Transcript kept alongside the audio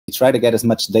try to get as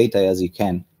much data as you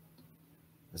can,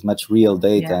 as much real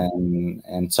data,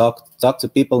 and talk to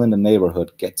people in the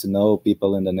neighborhood, get to know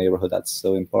people in the neighborhood. That's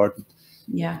so important.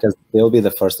 Yeah, because they'll be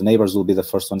the first. The neighbors will be the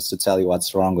first ones to tell you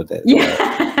what's wrong with it.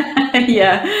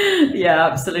 Yeah, yeah,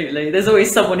 absolutely. There's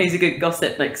always someone who's a good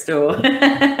gossip next door.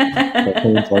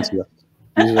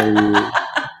 Usually,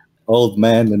 old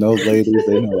men and old ladies,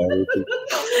 they know everything.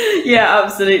 Yeah,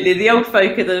 absolutely. The old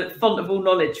folk are the font of all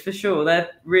knowledge for sure. They're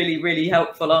really, really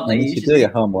helpful, aren't they? And if you do your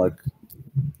homework,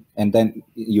 and then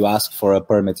you ask for a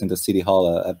permit in the city hall,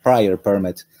 a prior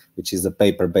permit, which is a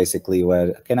paper basically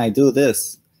where, can I do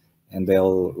this? And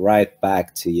they'll write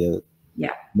back to you.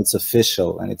 Yeah, it's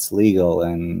official and it's legal,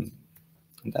 and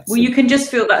that's well, you can just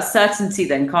feel that certainty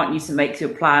then, can't you, to make your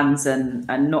plans and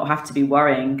not have to be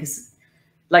worrying, because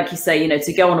like you say, you know,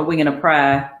 to go on a wing and a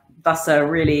prayer, that's a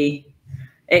really,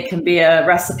 it can be a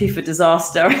recipe for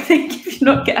disaster, I think, if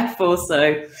you're not careful.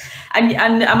 So, and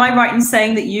am I right in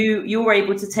saying that you were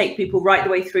able to take people right the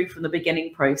way through from the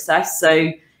beginning process?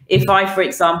 So if I, for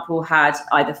example, had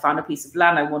either found a piece of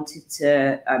land I wanted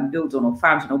to build on, or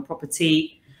found an old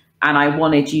property, and I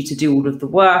wanted you to do all of the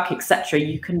work, etc.,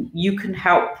 you can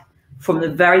help from the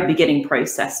very beginning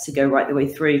process to go right the way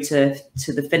through to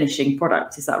the finishing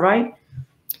product. Is that right?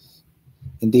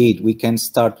 Indeed, we can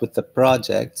start with the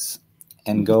projects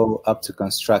and go up to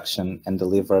construction and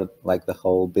deliver like the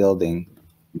whole building,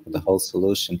 the whole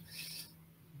solution.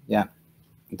 Yeah,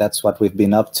 that's what we've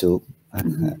been up to.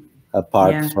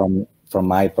 Apart from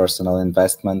my personal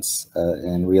investments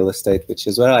in real estate, which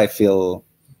is where I feel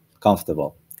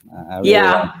comfortable. I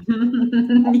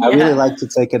really like to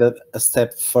take it a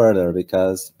step further,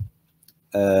 because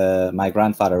my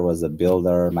grandfather was a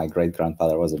builder, my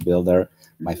great-grandfather was a builder,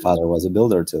 my father was a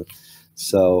builder too.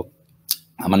 So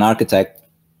I'm an architect,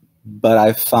 but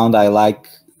I found I like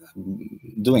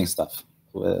doing stuff,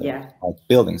 like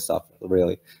building stuff,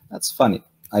 really. That's funny.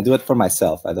 I do it for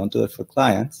myself. I don't do it for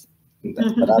clients.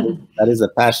 But that is a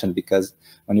passion, because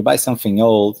when you buy something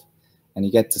old and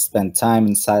you get to spend time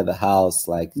inside the house,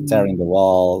 like tearing the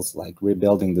walls, like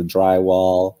rebuilding the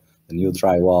drywall, the new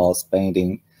drywalls,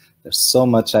 painting, there's so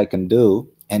much I can do,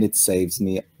 and it saves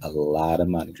me a lot of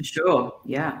money. For sure.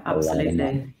 Yeah,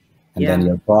 absolutely. And then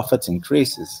your profit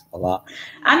increases a lot.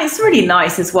 And it's really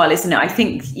nice as well, isn't it? I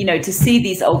think, you know, to see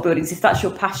these old buildings, if that's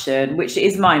your passion, which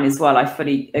is mine as well, I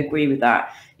fully agree with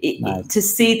that. To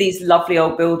see these lovely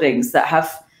old buildings that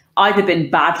have either been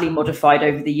badly modified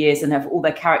over the years and have all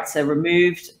their character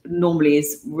removed, normally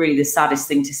is really the saddest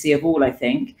thing to see of all, I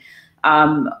think.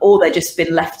 Or they've just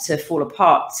been left to fall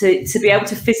apart. To be able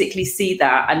to physically see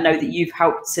that and know that you've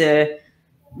helped to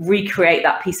recreate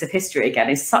that piece of history again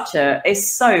is such a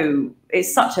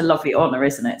lovely honor,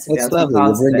 isn't it? It's lovely.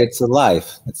 You bring it to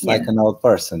life. It's like an old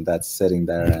person that's sitting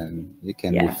there, and you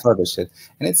can refurbish it.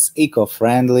 And it's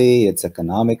eco-friendly. It's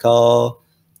economical.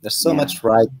 There's so much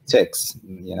right ticks.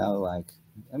 You know, like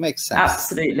it makes sense.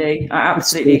 Absolutely, I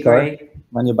absolutely agree.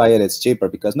 When you buy it, it's cheaper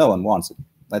because no one wants it.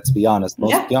 Let's be honest.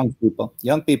 Most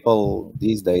young people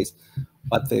these days,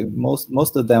 what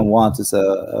most of them want is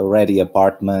a ready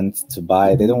apartment to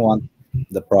buy. They don't want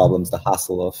the problems, the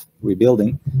hassle of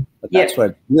rebuilding. But that's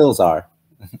where deals are.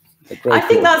 I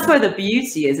think that's where the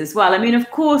beauty is as well. I mean, of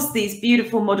course, these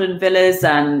beautiful modern villas,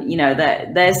 and you know,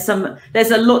 there's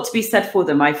a lot to be said for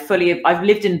them. I've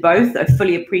lived in both. I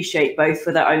fully appreciate both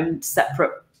for their own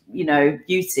separate, you know,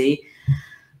 beauty.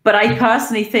 But I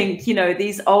personally think, you know,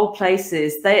 these old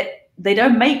places, they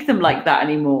don't make them like that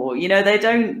anymore. You know, they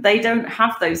don't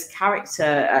have those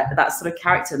that sort of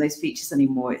character and those features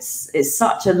anymore. It's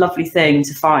such a lovely thing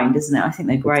to find, isn't it? I think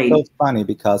they're great. It's so funny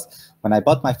because when I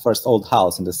bought my first old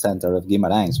house in the center of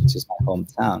Guimarães, which is my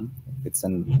hometown, it's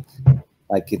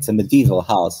a medieval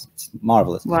house. It's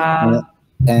marvelous. Wow.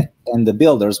 And the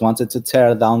builders wanted to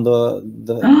tear down the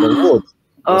wood.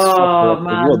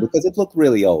 Man. Because it looked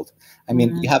really old. I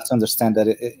mean, you have to understand that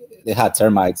it had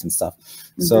termites and stuff.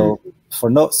 So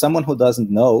for someone who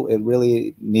doesn't know, it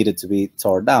really needed to be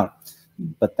torn down.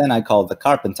 But then I called the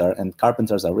carpenter, and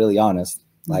carpenters are really honest,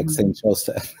 like St.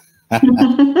 Joseph.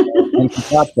 And he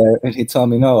got there and he told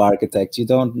me, no, architect, you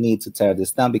don't need to tear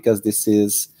this down because this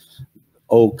is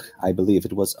oak. I believe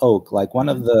it was oak, like one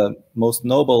of the most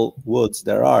noble woods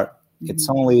there are. It's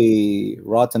only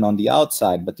rotten on the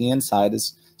outside, but the inside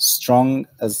is strong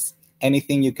as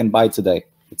anything you can buy today.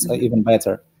 It's even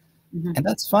better. And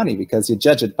that's funny because you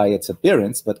judge it by its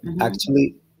appearance, but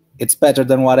actually it's better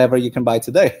than whatever you can buy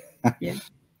today.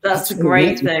 That's a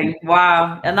great thing.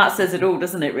 Wow. And that says it all,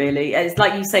 doesn't it, really? It's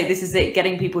like you say, this is it,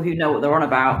 getting people who know what they're on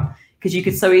about, because you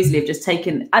could so easily have just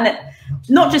taken, and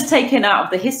not just taken out of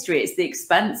the history, it's the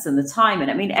expense and the time. And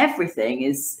I mean, everything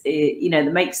is, you know,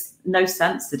 that makes no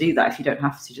sense to do that if you don't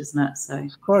have to, doesn't it? So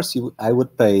of course, I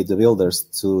would pay the builders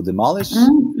to demolish,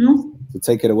 to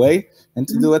take it away, and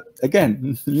to do it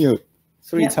again, new,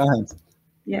 3 times.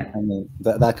 Yeah. I mean,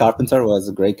 that carpenter was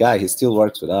a great guy. He still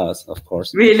works with us, of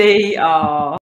course. Really? Oh.